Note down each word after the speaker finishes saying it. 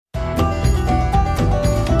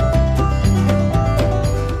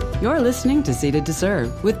listening to Seated to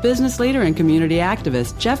Serve with business leader and community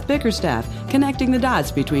activist Jeff Bickerstaff, connecting the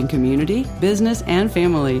dots between community, business, and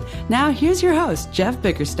family. Now, here's your host, Jeff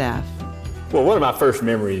Bickerstaff. Well, one of my first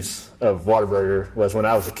memories of Whataburger was when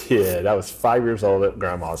I was a kid. I was 5 years old at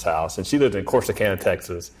Grandma's house, and she lived in Corsicana,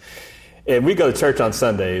 Texas. And we go to church on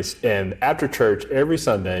Sundays, and after church, every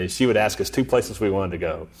Sunday, she would ask us two places we wanted to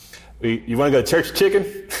go. You want to go to Church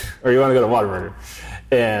Chicken, or you want to go to Whataburger?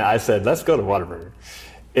 And I said, let's go to Whataburger.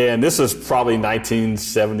 And this was probably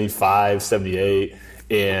 1975, 78.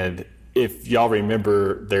 And if y'all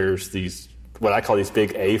remember, there's these, what I call these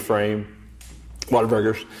big A-frame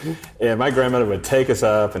Whataburgers. And my grandmother would take us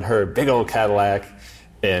up in her big old Cadillac,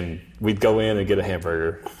 and we'd go in and get a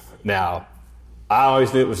hamburger. Now, I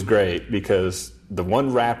always knew it was great because the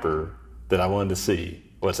one wrapper that I wanted to see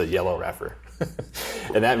was a yellow wrapper.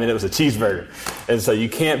 And that meant it was a cheeseburger. And so you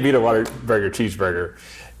can't beat a Whataburger cheeseburger.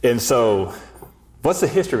 And so what's the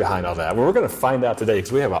history behind all that? Well, we're going to find out today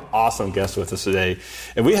because we have an awesome guest with us today.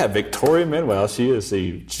 And we have Victoria Manuel. She is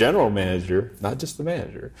the general manager, not just the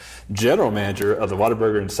manager, general manager of the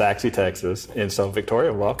Whataburger in Sachse, Texas. And so,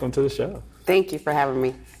 Victoria, welcome to the show. Thank you for having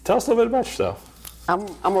me. Tell us a little bit about yourself.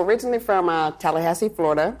 I'm originally from Tallahassee,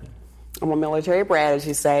 Florida. I'm a military brat, as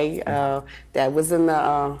you say. Dad was in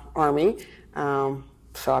the Army, so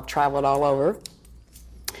I've traveled all over.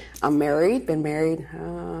 I'm married, been married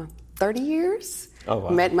 30 years. Oh, wow.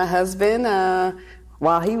 Met my husband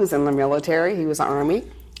while he was in the military. He was Army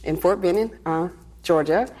in Fort Benning,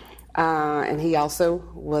 Georgia, and he also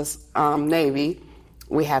was Navy.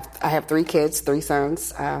 I have three kids, three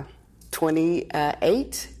sons,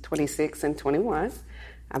 28, 26, and 21.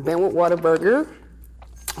 I've been with Whataburger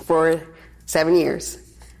for 7 years.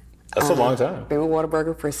 That's a long time. Been with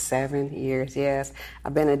Whataburger for 7 years, yes.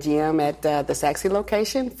 I've been a GM at the Sachse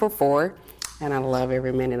location for 4, and I love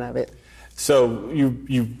every minute of it. So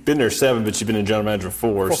you've been there 7, but you've been in general manager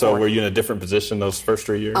 4. So were you in a different position those first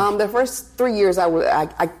 3 years? The first 3 years,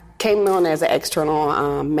 I came on as an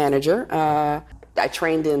external manager. I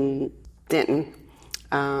trained in Denton,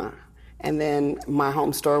 and then my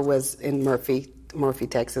home store was in Murphy,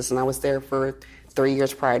 Texas, and I was there for 3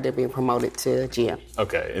 years prior to being promoted to GM.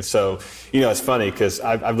 Okay, and so, it's funny because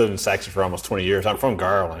I've lived in Sachse for almost 20 years. I'm from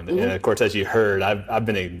Garland, and of course, as you heard, I've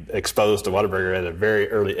been exposed to Whataburger at a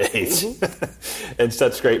very early age, and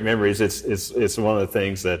such great memories. It's one of the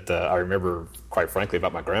things that I remember, quite frankly,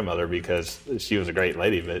 about my grandmother because she was a great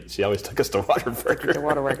lady, but she always took us to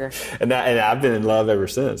Whataburger. and I've been in love ever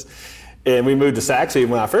since. And we moved to Sachse.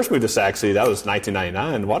 When I first moved to Sachse, that was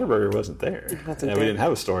 1999. Whataburger wasn't there. We didn't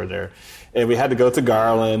have a store there. And we had to go to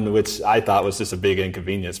Garland, which I thought was just a big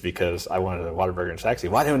inconvenience because I wanted a Whataburger in Sachse.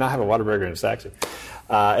 Why didn't I have a Whataburger in Sachse?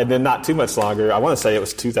 And then not too much longer, I want to say it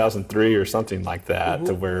was 2003 or something like that,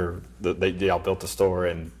 to where they all built the store,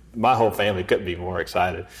 and my whole family couldn't be more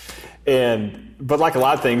excited. But like a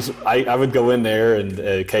lot of things, I would go in there and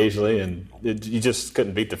occasionally, and you just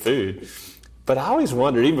couldn't beat the food. But I always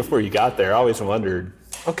wondered, even before you got there,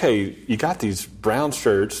 okay, you got these brown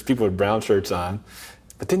shirts, people with brown shirts on,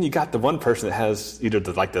 but then you got the one person that has either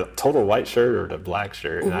the total white shirt or the black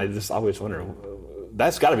shirt. And I just always wonder,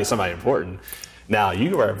 that's got to be somebody important. Now,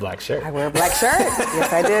 you wear a black shirt. I wear a black shirt.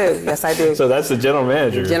 Yes, I do. So that's the general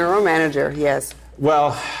manager. General manager, yes.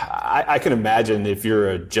 Well, I can imagine if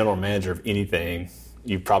you're a general manager of anything,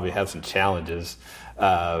 you probably have some challenges.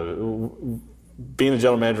 Being a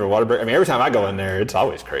general manager of Whataburger, every time I go in there, it's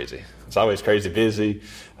always crazy. It's always crazy busy.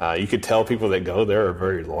 You could tell people that go there are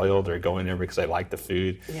very loyal. They're going there because they like the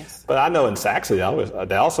food. Yes. But I know in Sachse, they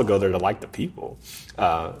also go there to like the people.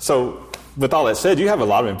 So with all that said, you have a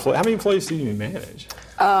lot of employees. How many employees do you manage?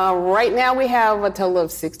 Right now we have a total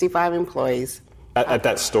of 65 employees. At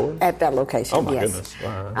that store? At that location, oh, my yes. goodness.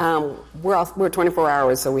 Wow. We're 24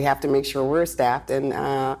 hours, so we have to make sure we're staffed.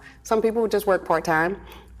 And some people just work part-time.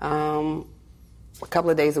 A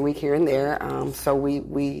couple of days a week here and there, so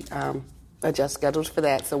we adjust schedules for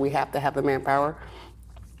that, so we have to have the manpower.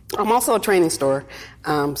 I'm also a training store,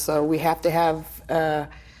 so we have to have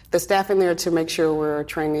the staff in there to make sure we're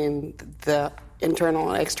training the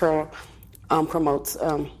internal and external promotes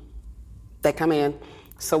that come in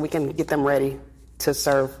so we can get them ready to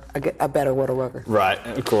serve a better Whataburger. Right,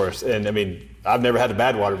 of course. And I've never had a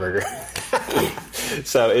bad Whataburger.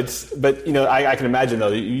 So I can imagine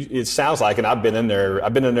though, it sounds like, and I've been in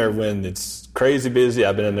there when it's crazy busy.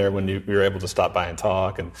 I've been in there when you're able to stop by and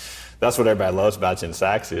talk, and that's what everybody loves about you in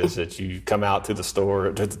Sachse is that you come out to the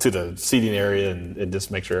store, to the seating area and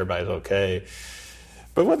just make sure everybody's okay.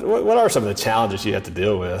 But what are some of the challenges you have to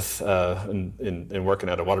deal with in working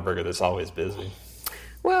at a Whataburger that's always busy?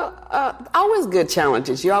 Well, always good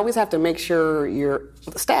challenges. You always have to make sure you're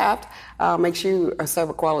staffed, make sure you serve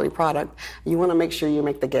a quality product. You want to make sure you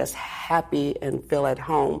make the guests happy and feel at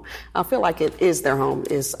home. I feel like it is their home.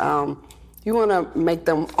 You want to make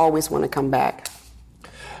them always want to come back.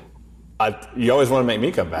 You always want to make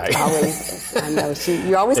me come back. Always. I know.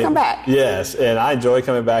 You always come back. Yes, and I enjoy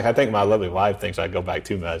coming back. I think my lovely wife thinks I go back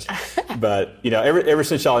too much. But, ever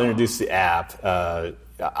since y'all introduced the app,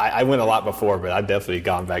 I went a lot before, but I've definitely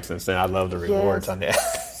gone back since then. I love the rewards on the app.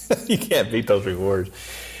 You can't beat those rewards.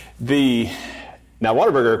 Now,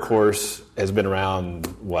 Whataburger, of course, has been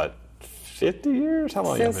around, 50 years? How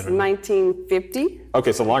long have you been around? Since 1950.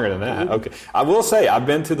 Okay, so longer than that. Mm-hmm. Okay. I will say, I've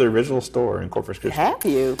been to the original store in Corpus Christi. Have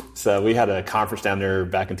you? So we had a conference down there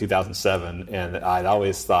back in 2007, and I'd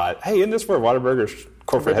always thought, hey, isn't this where Whataburger's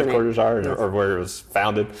corporate headquarters are, or where it was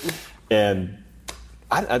founded? And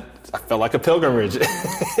I felt like a pilgrimage.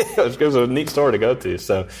 It was a neat store to go to.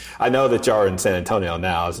 So I know that y'all are in San Antonio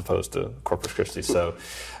now as opposed to Corpus Christi.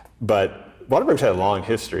 But Whataburger's had a long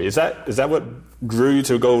history. Is that what drew you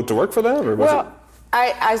to go to work for them? Or was it?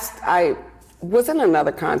 I was in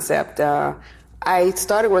another concept. I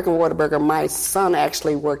started working with Whataburger. My son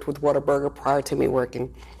actually worked with Whataburger prior to me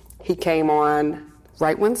working. He came on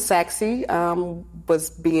right when Saxy was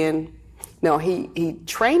being... No, he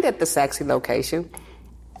trained at the Saxy location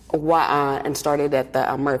and started at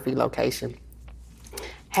the Murphy location.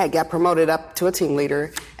 Got promoted up to a team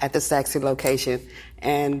leader at the Saxy location.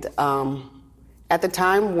 And at the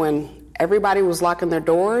time when everybody was locking their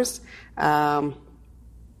doors, where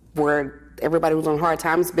everybody was on hard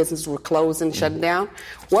times, businesses were closed and shutting down,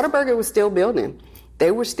 Whataburger was still building.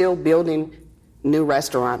 They were still building new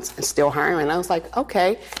restaurants and still hiring. And I was like,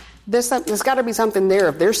 okay, there's got to be something there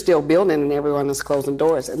if they're still building and everyone is closing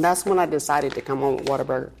doors. And that's when I decided to come on with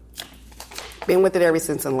Whataburger. Been with it ever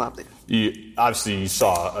since and loved it. You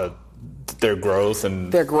saw their growth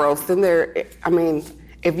and...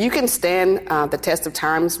 if you can stand the test of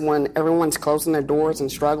times when everyone's closing their doors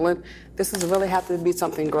and struggling, this is really have to be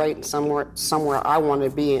something great somewhere I want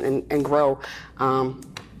to be and grow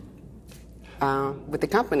with the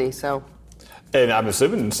company. So. And I'm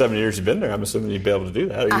assuming in 7 years you've been there, I'm assuming you'd be able to do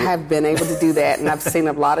that. I have been able to do that, and I've seen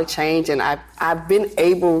a lot of change, and I've been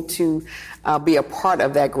able to be a part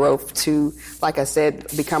of that growth to, like I said,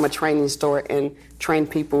 become a training store and train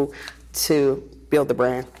people to build the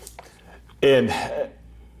brand. And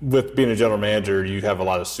with being a general manager, you have a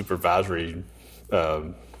lot of supervisory,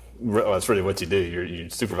 that's really what you do. You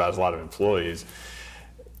supervise a lot of employees.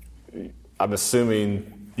 I'm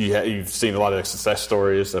assuming you've seen a lot of success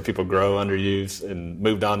stories of people grow under you and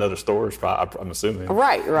moved on to other stores, I'm assuming.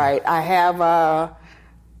 Right. I have,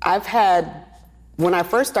 I've had, when I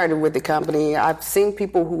first started with the company, I've seen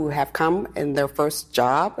people who have come in their first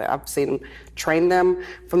job. I've seen them train them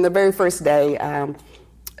from the very first day,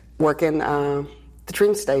 working the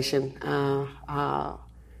train station.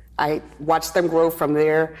 I watched them grow from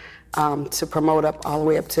there to promote up all the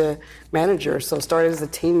way up to manager. So started as a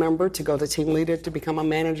team member to go to team leader to become a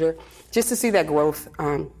manager. Just to see that growth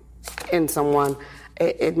in someone,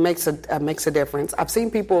 it makes a difference. I've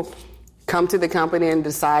seen people come to the company and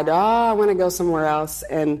decide, I want to go somewhere else.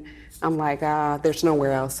 And I'm like, there's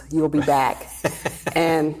nowhere else. You'll be back.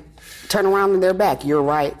 And turn around and they're back. You're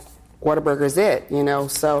right. Whataburger's it,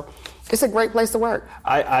 so it's a great place to work.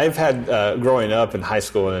 I've had, growing up in high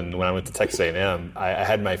school and when I went to Texas A&M, I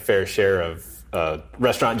had my fair share of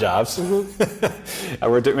restaurant jobs. Mm-hmm. I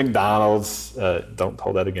worked at McDonald's. Don't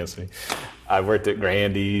hold that against me. I worked at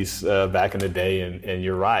Grandy's back in the day, and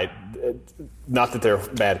you're right. Not that they're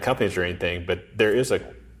bad companies or anything, but there is a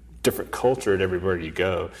different culture at everywhere you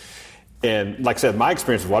go. And like I said, my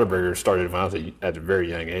experience with Whataburger started when I was at a very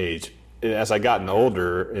young age. As I gotten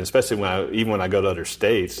older, and especially when I go to other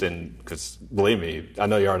states, and because believe me, I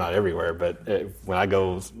know you are not everywhere, but when I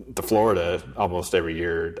go to Florida almost every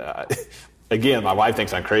year, again, my wife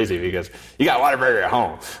thinks I'm crazy because you got Whataburger at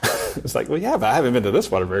home. It's like, well, yeah, but I haven't been to this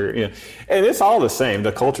Whataburger. And it's all the same.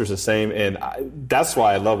 The culture's the same, and that's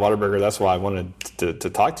why I love Whataburger. That's why I wanted to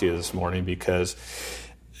talk to you this morning, because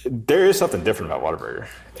there is something different about Whataburger,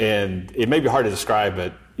 and it may be hard to describe,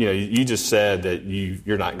 but you just said that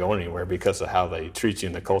you're not going anywhere because of how they treat you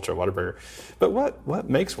in the culture of Whataburger. But what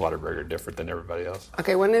makes Whataburger different than everybody else?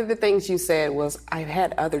 Okay, one of the things you said was I've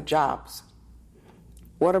had other jobs.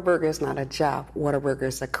 Whataburger is not a job. Whataburger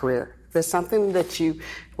is a career. There's something that you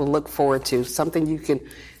will look forward to, something you can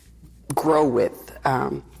grow with.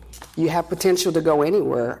 You have potential to go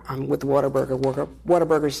anywhere with Whataburger.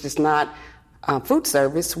 Whataburger is just not food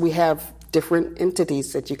service. We have different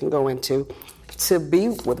entities that you can go into. to be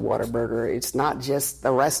with Whataburger. It's not just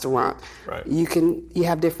a restaurant. Right. You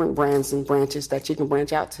have different brands and branches that you can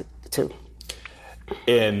branch out to.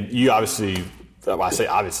 And you obviously, I say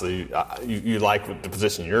obviously, you like the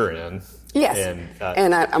position you're in. Yes.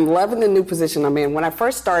 And I'm loving the new position I'm in. When I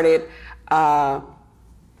first started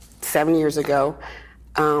 7 years ago,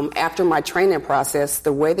 after my training process,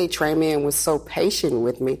 the way they trained me and was so patient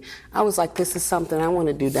with me, I was like, this is something I want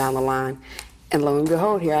to do down the line. And lo and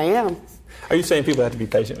behold, here I am. Are you saying people have to be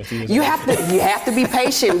patient with you? You have to be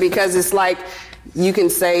patient, because it's like you can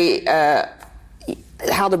say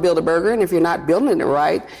how to build a burger, and if you're not building it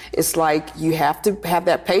right, it's like you have to have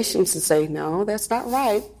that patience and say, no, that's not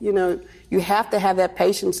right. You have to have that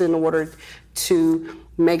patience in order to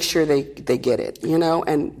make sure they get it,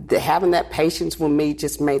 and having that patience with me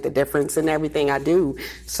just made the difference in everything I do.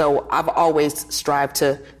 So I've always strived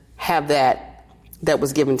to have that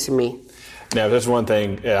was given to me. Now, there's one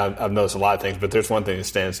thing, I've noticed a lot of things, but there's one thing that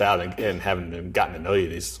stands out, and having gotten to know you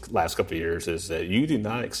these last couple of years, is that you do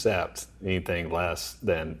not accept anything less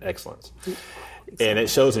than excellence. Exactly. And it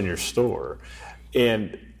shows in your store.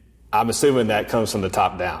 And I'm assuming that comes from the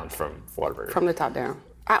top down from Whataburger. From the top down.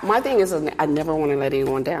 My thing is, I never want to let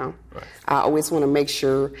anyone down. Right. I always want to make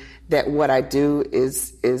sure that what I do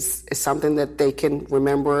is something that they can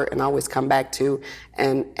remember and always come back to,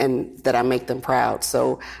 and that I make them proud.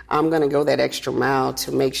 So I'm going to go that extra mile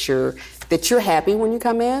to make sure that you're happy when you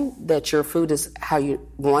come in, that your food is how you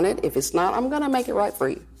want it. If it's not, I'm going to make it right for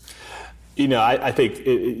you. I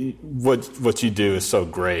think what you do is so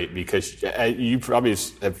great, because you probably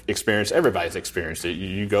have experienced, everybody's experienced it.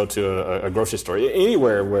 You go to a grocery store,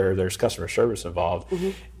 anywhere where there's customer service involved, mm-hmm.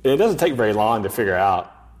 and it doesn't take very long to figure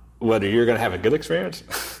out whether you're going to have a good experience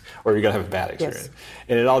or you're going to have a bad experience. Yes.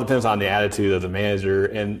 And it all depends on the attitude of the manager.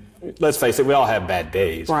 And let's face it, we all have bad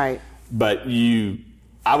days. Right. But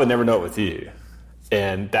I would never know it with you.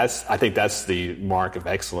 And I think that's the mark of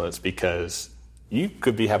excellence, because you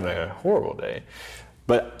could be having a horrible day,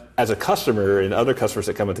 but as a customer and other customers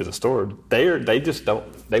that come into the store, they're not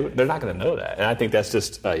going to know that. And I think that's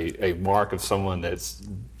just a mark of someone that's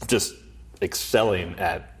just excelling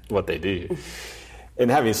at what they do.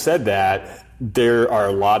 And having said that, there are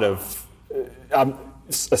a lot of, I'm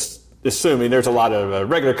assuming there's a lot of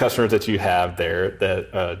regular customers that you have there that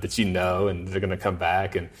and they're going to come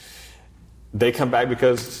back, and they come back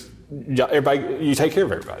because you take care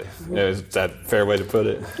of everybody. Is that a fair way to put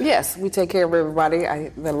it? Yes, we take care of everybody.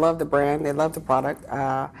 They love the brand. They love the product.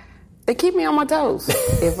 They keep me on my toes.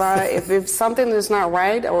 If something is not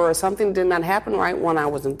right or something did not happen right when I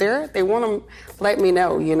wasn't there, they want to let me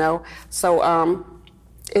know. So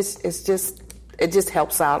it just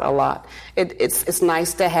helps out a lot. It's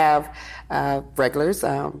nice to have regulars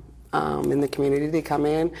in the community to come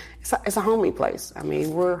in. It's a homey place. I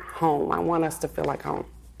mean, we're home. I want us to feel like home.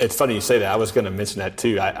 It's funny you say that. I was going to mention that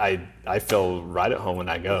too. I feel right at home when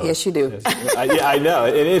I go. Yes, you do. I know.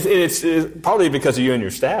 And it's probably because of you and your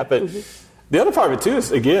staff. But mm-hmm. the other part of it too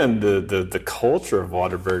is, again, the culture of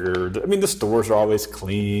Whataburger. I mean, the stores are always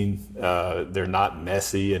clean. They're not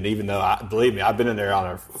messy. And even though, believe me, I've been in there on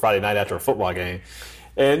a Friday night after a football game,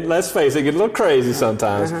 and let's face it, it gets a little crazy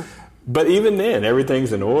sometimes. Uh-huh. But even then,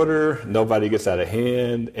 everything's in order. Nobody gets out of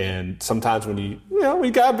hand. And sometimes when we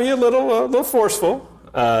got to be a little forceful.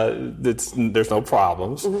 There's no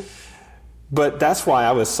problems. Mm-hmm. But that's why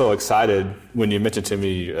I was so excited when you mentioned to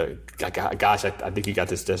me, gosh, I think you got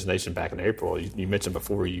this destination back in April. You mentioned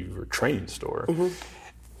before you were training store. Mm-hmm.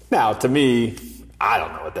 Now, to me, I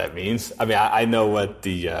don't know what that means. I mean, I know what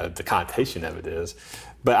the connotation of it is.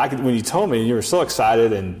 But when you told me, you were so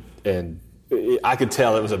excited, and I could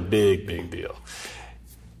tell it was a big, big deal.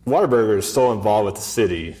 Whataburger is so involved with the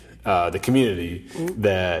city, the community, mm-hmm.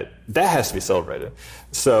 that has to be celebrated.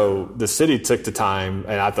 So the city took the time,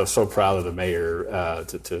 and I was so proud of the mayor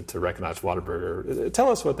to recognize Whataburger.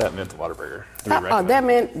 Tell us what that meant to Whataburger.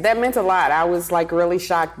 That meant a lot. I was really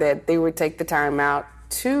shocked that they would take the time out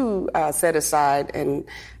to set aside and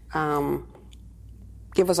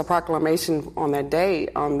give us a proclamation on that day,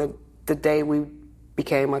 on the day we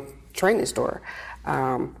became a training store.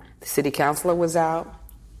 The city councilor was out.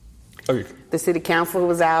 Okay. The city council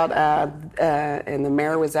was out, and the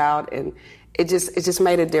mayor was out, and it just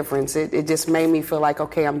made a difference. It just made me feel like,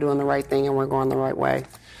 okay, I'm doing the right thing and we're going the right way.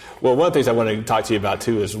 Well, one of the things I want to talk to you about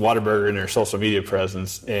too is Whataburger and their social media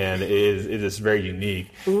presence, and it is very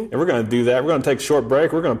unique. Mm-hmm. And we're going to do that. We're going to take a short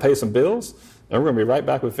break. We're going to pay some bills, and we're going to be right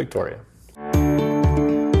back with Victoria.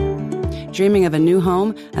 Dreaming of a new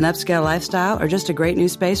home, an upscale lifestyle, or just a great new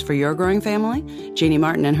space for your growing family? Jeannie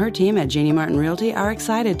Martin and her team at Jeannie Martin Realty are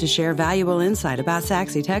excited to share valuable insight about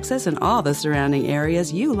Sachse, Texas, and all the surrounding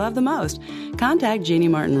areas you love the most. Contact Jeannie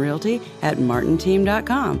Martin Realty at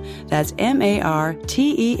martinteam.com. That's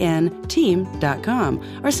MARTEN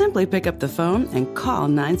team.com. Or simply pick up the phone and call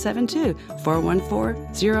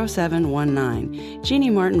 972-414-0719. Jeannie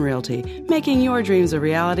Martin Realty, making your dreams a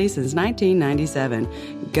reality since 1997.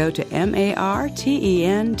 Go to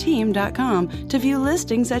MARTEN team.com to view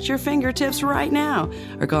listings at your fingertips right now,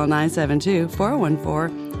 or call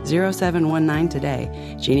 972-414-0719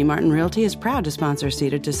 today. Jeannie Martin Realty is proud to sponsor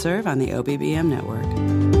Seated to Serve on the OBBM network.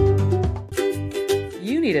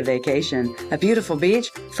 You need a vacation, a beautiful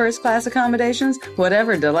beach, first-class accommodations,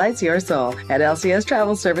 whatever delights your soul. At LCS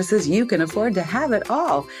Travel Services, you can afford to have it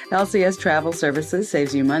all. LCS Travel Services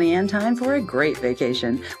saves you money and time for a great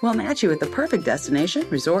vacation. We'll match you with the perfect destination,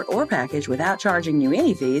 resort, or package without charging you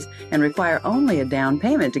any fees and require only a down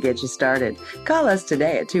payment to get you started. Call us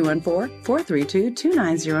today at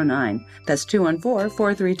 214-432-2909. That's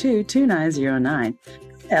 214-432-2909.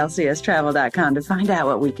 LCStravel.com to find out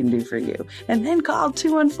what we can do for you. And then call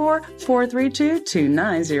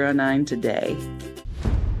 214-432-2909 today.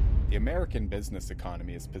 The American business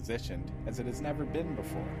economy is positioned as it has never been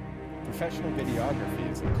before. Professional videography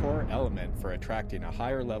is a core element for attracting a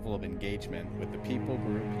higher level of engagement with the people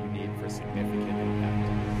group you need for significant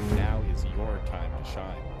impact. Now is your time to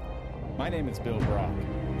shine. My name is Bill Brock,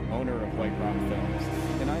 owner of White Rock Films,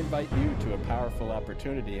 and I invite you to a powerful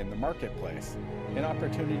opportunity in the marketplace, an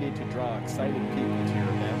opportunity to draw excited people to your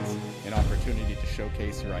events, an opportunity to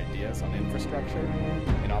showcase your ideas on infrastructure,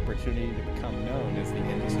 an opportunity to become known as the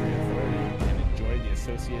industry authority and enjoy the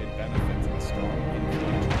associated benefits of a strong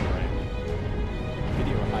influential brand.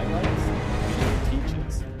 Video highlights, video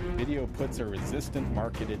teaches. Video puts a resistant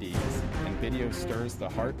market at ease, and video stirs the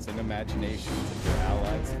hearts and imaginations of your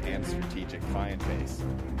allies and strategic client base.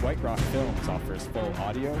 White Rock Films offers full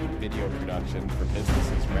audio and video production for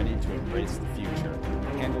businesses ready to embrace the future,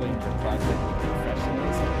 handling your project with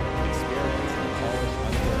professionalism, experience, and polished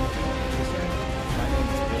unlearned industry. My name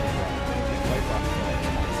is Bill Brock, and White Rock Films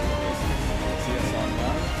wants your business. See us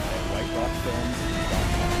online at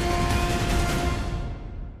whiterockfilms.com.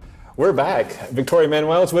 We're back. Victoria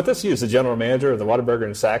Manuel is with us. She is the general manager of the Whataburger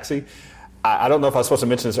in Sachse. I don't know if I was supposed to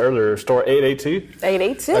mention this earlier. Store 882?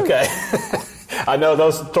 882. Okay. I know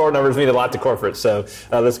those store numbers mean a lot to corporate, so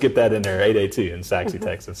let's get that in there, 882 in Sachse,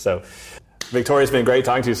 Texas. So, Victoria, it's been great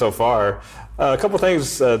talking to you so far. A couple of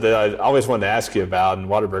things that I always wanted to ask you about, and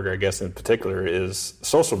Whataburger, I guess, in particular, is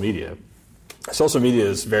social media. Social media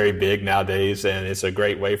is very big nowadays, and it's a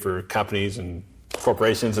great way for companies and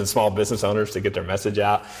corporations and small business owners to get their message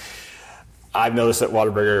out. I've noticed that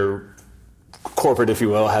Whataburger corporate, if you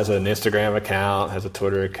will, has an Instagram account, has a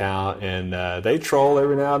Twitter account, and they troll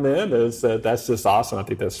every now and then. That's just awesome. I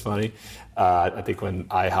think that's funny. I think when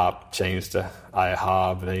IHOP changed to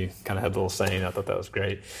IHOB, they kind of had a little saying. I thought that was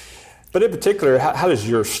great. But in particular, how does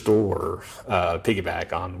your store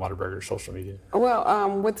piggyback on Whataburger's social media?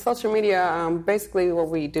 Well, with social media, basically what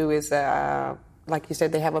we do is, like you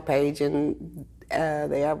said, they have a page, and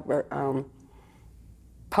they have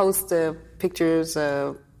post pictures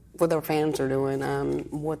of what their fans are doing,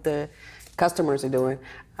 what the customers are doing.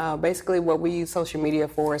 Basically, what we use social media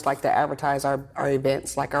for is like to advertise our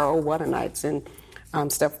events, like our old Water Nights and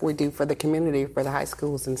stuff we do for the community, for the high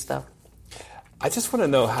schools and stuff. I just want to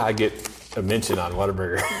know how I get a mention on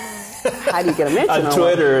Whataburger. How do you get a mention on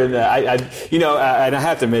Twitter? And and I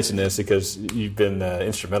have to mention this because you've been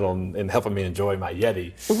instrumental in helping me enjoy my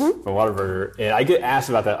Yeti from Whataburger, and I get asked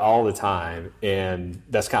about that all the time, and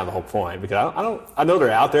that's kind of the whole point because I know they're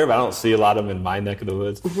out there, but I don't see a lot of them in my neck of the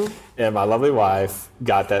woods. And my lovely wife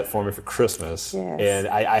got that for me for Christmas, and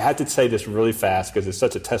I had to say this really fast because it's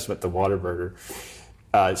such a testament to Whataburger.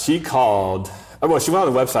 She called. Well, she went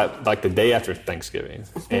on the website like the day after Thanksgiving,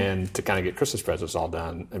 and to kind of get Christmas presents all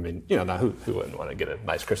done. I mean, now who wouldn't want to get a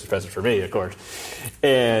nice Christmas present for me, of course?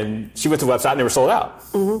 And she went to the website and they were sold out.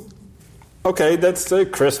 Okay, that's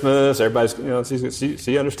Christmas. Everybody's,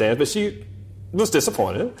 she understands, but she was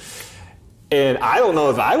disappointed. And I don't know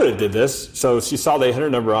if I would have did this. So she saw the 800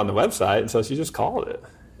 number on the website, and so she just called it,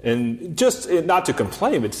 and just not to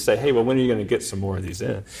complain, but to say, hey, well, when are you going to get some more of these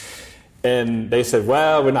in? And they said,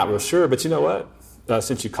 well, we're not real sure, but you know what?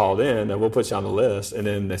 Since you called in, we'll put you on the list, and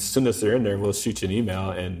then as soon as they're in there, we'll shoot you an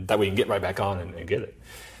email, and that way you can get right back on and get it.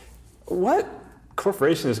 What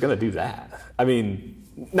corporation is going to do that? I mean,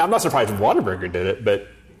 now I'm not surprised Whataburger did it, but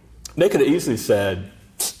they could have easily said,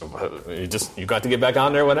 you got to get back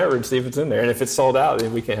on there whenever and see if it's in there. And if it's sold out,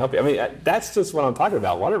 then we can't help you. I mean, that's just what I'm talking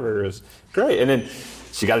about. Whataburger is great. And then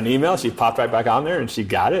she got an email. She popped right back on there, and she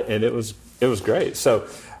got it, and it was great. So,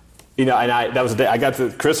 and that was the day I got to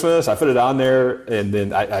Christmas. I put it on there, and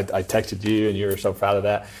then I texted you, and you were so proud of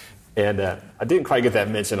that. And I didn't quite get that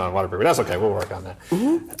mention on Whataburger, but that's okay. We'll work on that.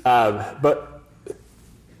 Mm-hmm. But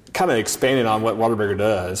kind of expanding on what Whataburger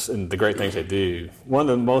does and the great things they do, one of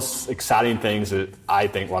the most exciting things that I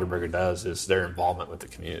think Whataburger does is their involvement with the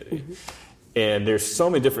community. Mm-hmm. And there's so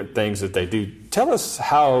many different things that they do. Tell us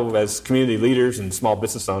how, as community leaders and small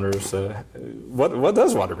business owners, what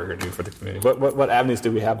does Whataburger do for the community? What avenues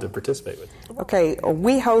do we have to participate with? Okay,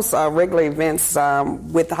 we host regular events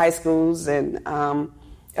with the high schools and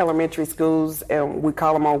elementary schools, and we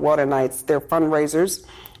call them on Water Nights. They're fundraisers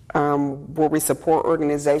where we support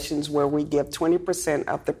organizations where we give 20%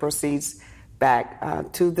 of the proceeds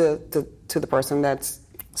back to the person that's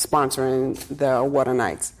sponsoring the Water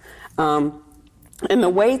Nights. And the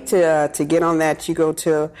way to get on that, you go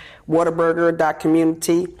to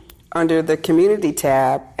Whataburger.community under the community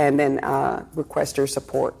tab, and then request your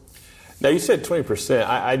support. Now, you said 20%.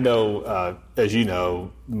 I know, as you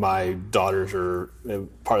know, my daughters are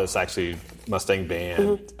part of the Saxe Mustang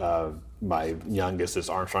Band. Mm-hmm. My youngest is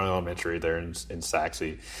Armstrong Elementary there in Saxe.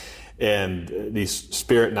 And these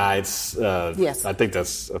Spirit Nights, yes. I think I'm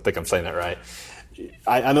saying that right.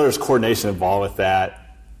 I know there's coordination involved with that.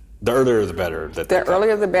 The earlier the better. The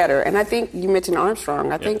earlier the better. And I think you mentioned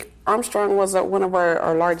Armstrong. I think Armstrong was one of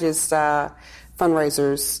our largest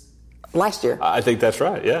fundraisers last year. I think that's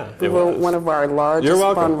right, yeah. It was one of our largest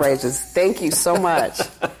fundraisers. Thank you so much.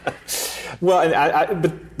 Well, and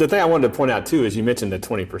but the thing I wanted to point out, too, is you mentioned the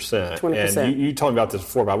 20%. 20%. And you told me about this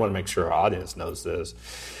before, but I want to make sure our audience knows this.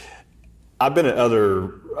 I've been at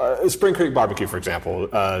other, Spring Creek Barbecue, for example,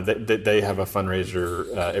 they have a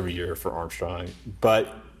fundraiser every year for Armstrong, but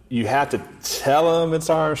you have to tell them it's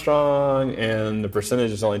Armstrong, and the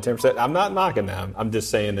percentage is only 10%. I'm not knocking them. I'm just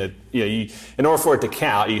saying that in order for it to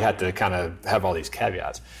count, you have to kind of have all these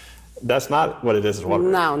caveats. That's not what it is at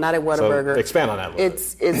Whataburger. No, not at Whataburger. So expand on that a little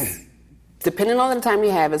bit. It's depending on the time you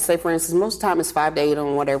have it. Say, for instance, most of the time it's 5 to 8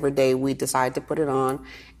 on whatever day we decide to put it on,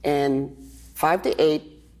 and 5 to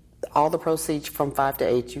 8. All the proceeds from 5 to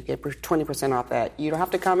 8, you get 20% off that. You don't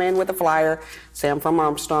have to come in with a flyer, say I'm from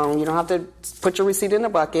Armstrong. You don't have to put your receipt in a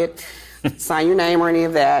bucket, sign your name or any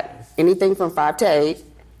of that. Anything from 5 to 8,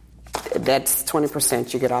 that's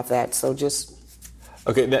 20% you get off that. So just...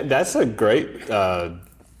 Okay, that's a great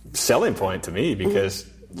selling point to me because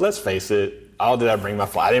let's face it, did I bring my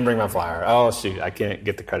flyer? I didn't bring my flyer. Oh, shoot, I can't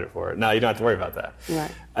get the credit for it. No, you don't have to worry about that.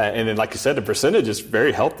 Right. And then, like you said, the percentage is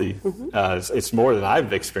very healthy. Mm-hmm. It's more than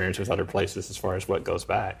I've experienced with other places as far as what goes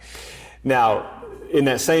back. Now, in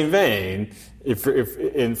that same vein,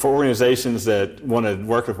 for organizations that want to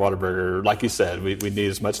work with Whataburger, like you said, we need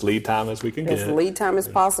as much lead time as we can get. As lead time as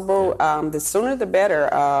possible. The sooner the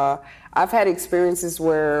better. I've had experiences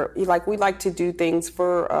where, we like to do things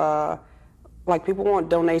for... like people want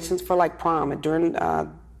donations for like prom, and during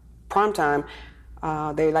prom time,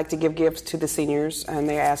 they like to give gifts to the seniors, and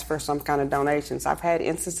they ask for some kind of donations. I've had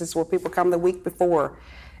instances where people come the week before.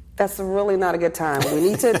 That's really not a good time. We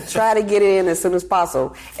need to try to get it in as soon as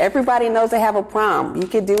possible. Everybody knows they have a prom. You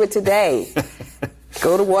can do it today.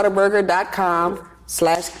 Go to Whataburger.com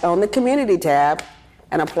 / on the community tab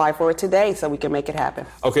and apply for it today so we can make it happen.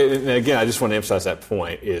 Okay, and again, I just want to emphasize that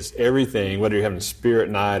point, is everything, whether you're having a Spirit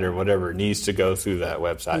Night or whatever, needs to go through that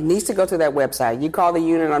website. It needs to go to that website. You call the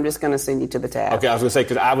unit, I'm just going to send you to the tab. Okay, I was going to say,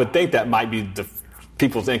 because I would think that might be the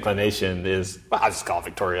people's inclination is, well, I'll just call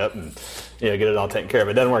Victoria up and get it all taken care of.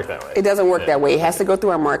 It doesn't work that way. It doesn't work that way. It has to go through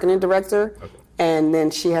our marketing director, and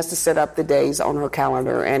then she has to set up the days on her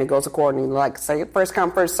calendar, and it goes accordingly, like, say, first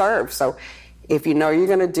come, first serve. So if you know you're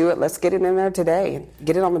going to do it, let's get it in there today and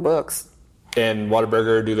get it on the books. And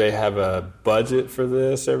Whataburger, do they have a budget for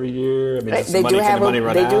this every year? I mean, they do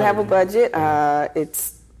have a budget.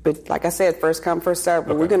 But like I said, first come, first serve.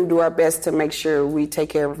 But we're going to do our best to make sure we take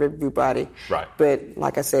care of everybody. Right. But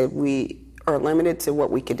like I said, we are limited to what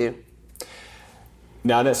we can do.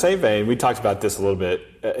 Now, in that same vein, we talked about this a little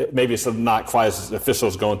bit. Maybe it's not quite as official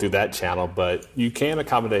as going through that channel, but you can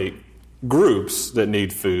accommodate groups that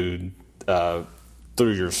need food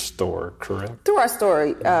through your store, correct? Through our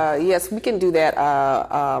store, yes, we can do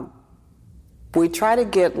that. We try to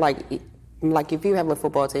get like if you have a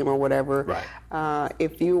football team or whatever, right.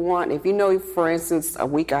 If you know, for instance, a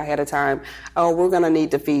week ahead of time, we're going to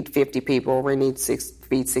need to feed 50 people, we need to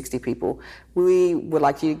feed 60 people. We would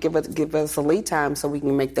like you to give us a lead time so we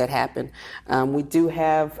can make that happen. We do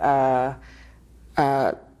have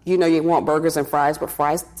you know, you want burgers and fries, but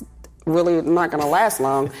fries really not going to last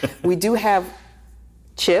long. We do have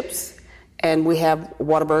chips, and we have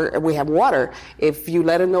water. If you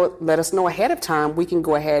let us know ahead of time, we can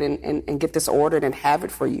go ahead and get this ordered and have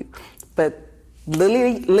it for you. But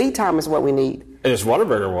lead time is what we need. And it's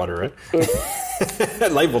Whataburger water, right?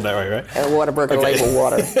 Labeled that way, right? Whataburger labeled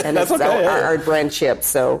water. And That's it's okay, our brand chip.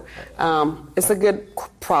 So it's a good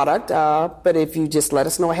product, but if you just let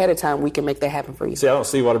us know ahead of time, we can make that happen for you. See, I don't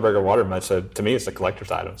see Whataburger water much, so to me it's a collector's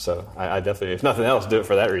item. So I definitely, if nothing else, do it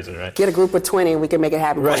for that reason, right? Get a group of 20 and we can make it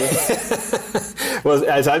happen for you. Well,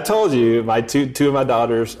 as I told you, my two of my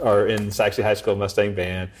daughters are in Saxony High School Mustang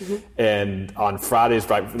Band, and on Fridays,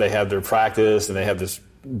 they have their practice, and they have this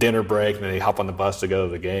dinner break, and then they hop on the bus to go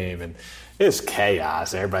to the game, and it's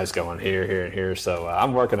chaos. Everybody's going here, here, and here. So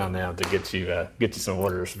I'm working on them to get you some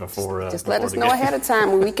orders before. Just let us know ahead of time,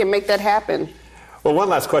 and we can make that happen. Well, one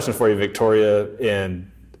last question for you, Victoria,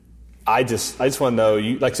 and I just want to know,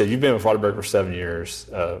 you, like I said, you've been with Whataburger for 7 years.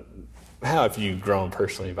 How have you grown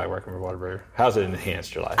personally by working with Whataburger? How's it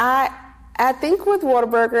enhanced your life? I think with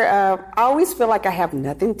Whataburger, I always feel like I have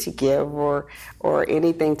nothing to give or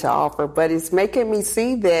anything to offer, but it's making me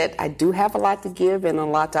see that I do have a lot to give and a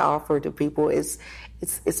lot to offer to people. It's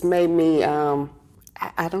made me, I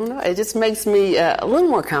don't know, it just makes me a little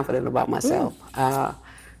more confident about myself.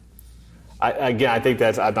 I think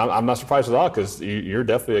that's, I'm not surprised at all, because you're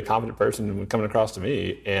definitely a confident person coming across to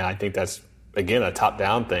me, and I think that's, again, a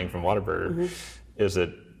top-down thing from Whataburger, is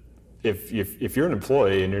that if you're an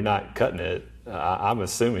employee and you're not cutting it, I'm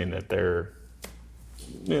assuming that they're,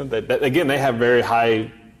 you know, that again, they have very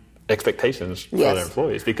high expectations for their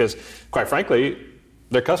employees, because, quite frankly,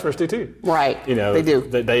 their customers do too. Right. You know, they do.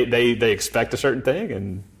 They expect a certain thing,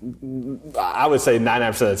 and I would say 99%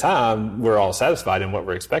 of the time we're all satisfied in what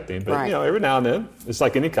we're expecting. But you know, every now and then, it's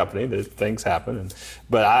like any company, that things happen.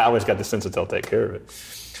 But I always got the sense that they'll take care of it.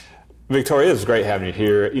 Victoria, it's great having you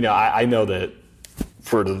here. You know, I know that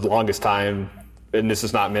for the longest time, and this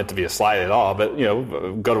is not meant to be a slight at all, but, you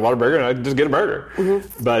know, go to Whataburger and I just get a burger.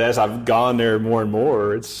 But as I've gone there more and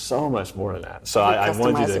more, it's so much more than that. So I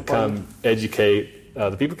wanted you to come educate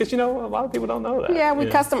the people, because, you know, a lot of people don't know that. Yeah, we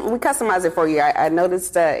customize it for you. I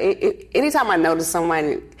noticed anytime I notice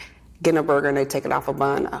someone getting a burger and they take it off a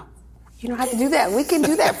bun, you don't have to do that. We can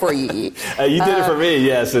do that for you. You did it for me,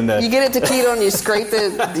 yes. And you get it taquito and you scrape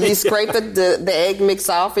the egg mix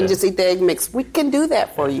off and just eat the egg mix. We can do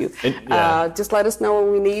that for you. Just let us know what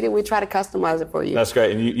we need, and we try to customize it for you. That's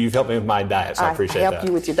great, and you've helped me with my diet, so I appreciate that. I helped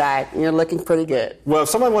you with your diet, and you're looking pretty good. Well, if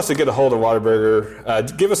someone wants to get a hold of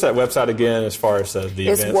Whataburger, give us that website again as far as the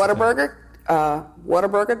events. It's Whataburger,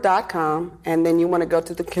 Whataburger.com, and then you want to go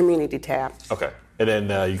to the community tab. Okay. And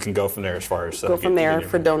then you can go from there as far as... go from there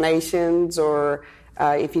for donations, or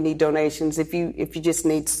if you need donations. If you just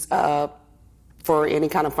need for any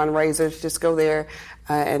kind of fundraisers, just go there,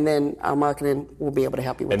 and then our marketing will be able to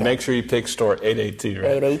help you with that. And make sure you pick store 882,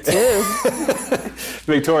 right? 882.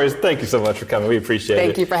 Victoria, thank you so much for coming. We appreciate it.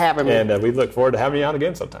 Thank you for having me. And we look forward to having you on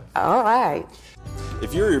again sometime. All right.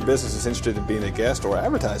 If you or your business is interested in being a guest or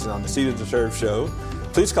advertising on the Seated to Serve show,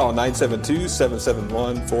 please call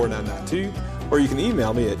 972-771-4992. Or you can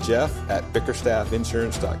email me at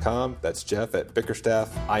jeff@bickerstaffinsurance.com. That's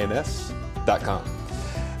jeff@bickerstaffins.com.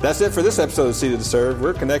 That's it for this episode of Seated to Serve.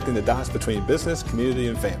 We're connecting the dots between business, community,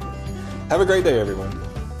 and family. Have a great day, everyone.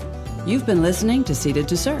 You've been listening to Seated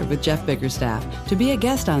to Serve with Jeff Bickerstaff. To be a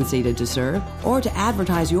guest on Seated to Serve or to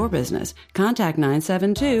advertise your business, contact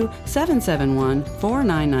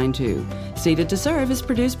 972-771-4992. Seated to Serve is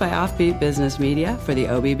produced by Offbeat Business Media for the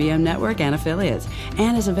OBBM Network and affiliates,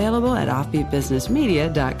 and is available at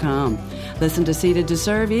offbeatbusinessmedia.com. Listen to Seated to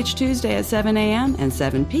Serve each Tuesday at 7 a.m. and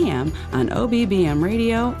 7 p.m. on OBBM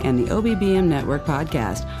Radio and the OBBM Network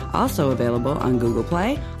podcast. Also available on Google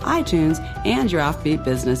Play, iTunes, and your Offbeat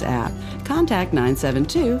Business app. Contact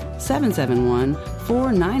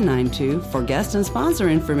 972-771-4992 for guest and sponsor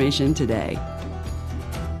information today.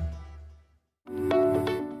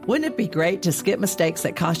 Wouldn't it be great to skip mistakes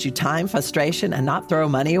that cost you time, frustration, and not throw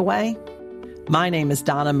money away? My name is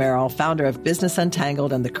Donna Merrill, founder of Business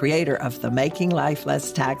Untangled and the creator of the Making Life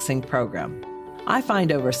Less Taxing program. I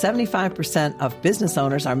find over 75% of business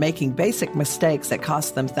owners are making basic mistakes that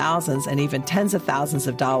cost them thousands and even tens of thousands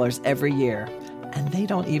of dollars every year, and they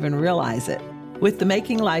don't even realize it. With the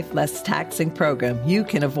Making Life Less Taxing program, you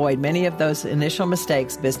can avoid many of those initial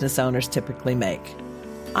mistakes business owners typically make.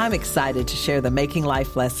 I'm excited to share the Making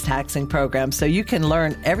Life Less Taxing program so you can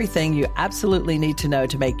learn everything you absolutely need to know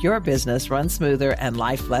to make your business run smoother and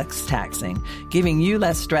life less taxing, giving you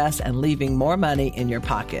less stress and leaving more money in your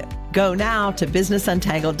pocket. Go now to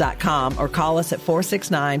businessuntangled.com or call us at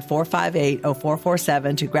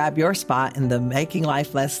 469-458-0447 to grab your spot in the Making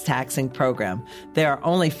Life Less Taxing program. There are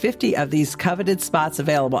only 50 of these coveted spots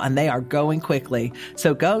available, and they are going quickly.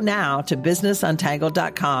 So go now to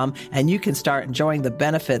businessuntangled.com and you can start enjoying the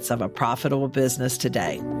benefits of a profitable business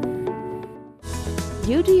today.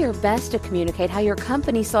 You do your best to communicate how your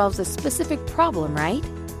company solves a specific problem, right?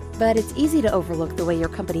 But it's easy to overlook the way your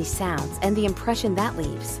company sounds and the impression that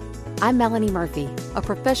leaves. I'm Melanie Murphy, a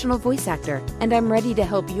professional voice actor, and I'm ready to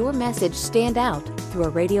help your message stand out through a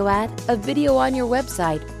radio ad, a video on your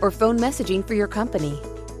website, or phone messaging for your company.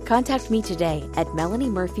 Contact me today at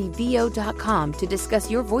melaniemurphyvo.com to discuss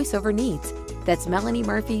your voiceover needs. That's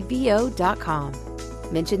melaniemurphyvo.com.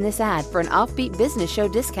 Mention this ad for an Offbeat Business Show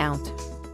discount.